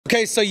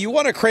Okay, so you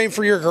want a crane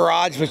for your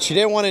garage, but you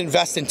didn't want to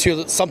invest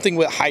into something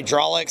with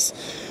hydraulics,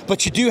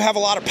 but you do have a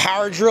lot of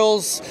power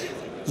drills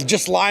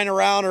just lying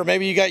around, or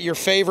maybe you got your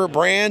favorite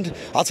brand.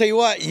 I'll tell you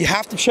what, you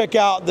have to check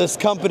out this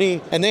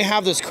company, and they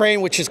have this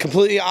crane which is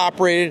completely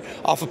operated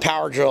off of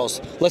power drills.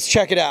 Let's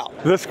check it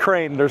out. This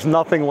crane, there's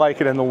nothing like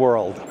it in the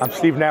world. I'm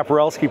Steve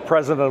Naparelski,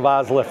 president of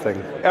Oz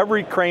Lifting.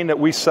 Every crane that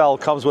we sell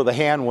comes with a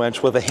hand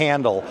winch with a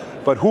handle,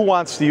 but who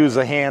wants to use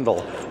a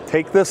handle?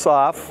 Take this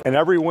off, and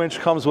every winch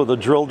comes with a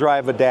drill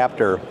drive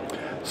adapter.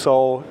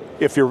 So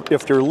if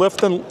you're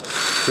lifting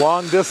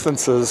long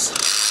distances,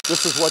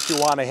 this is what you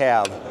want to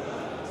have.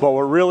 But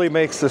what really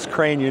makes this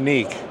crane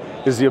unique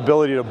is the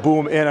ability to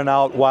boom in and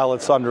out while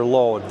it's under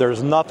load.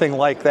 There's nothing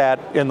like that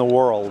in the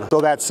world.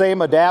 So that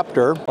same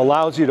adapter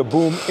allows you to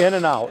boom in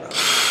and out.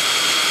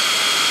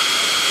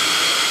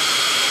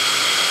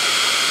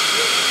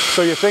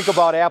 So you think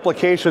about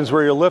applications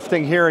where you're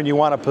lifting here and you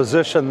want to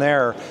position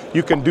there,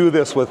 you can do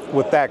this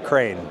with that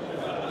crane.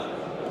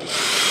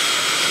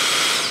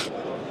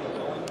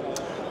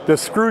 The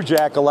screw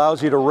jack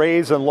allows you to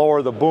raise and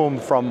lower the boom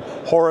from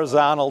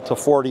horizontal to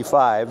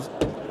 45.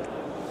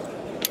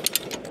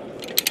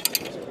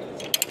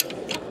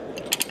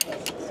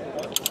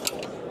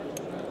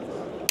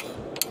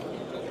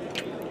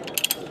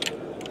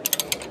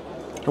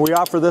 And we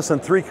offer this in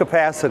 3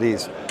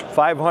 capacities: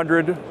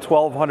 500,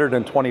 1200,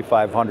 and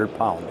 2500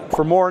 pound.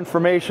 For more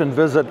information,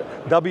 visit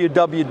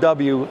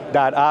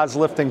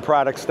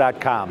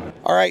www.ozliftingproducts.com.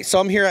 All right, so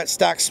I'm here at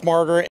Stack Smarter.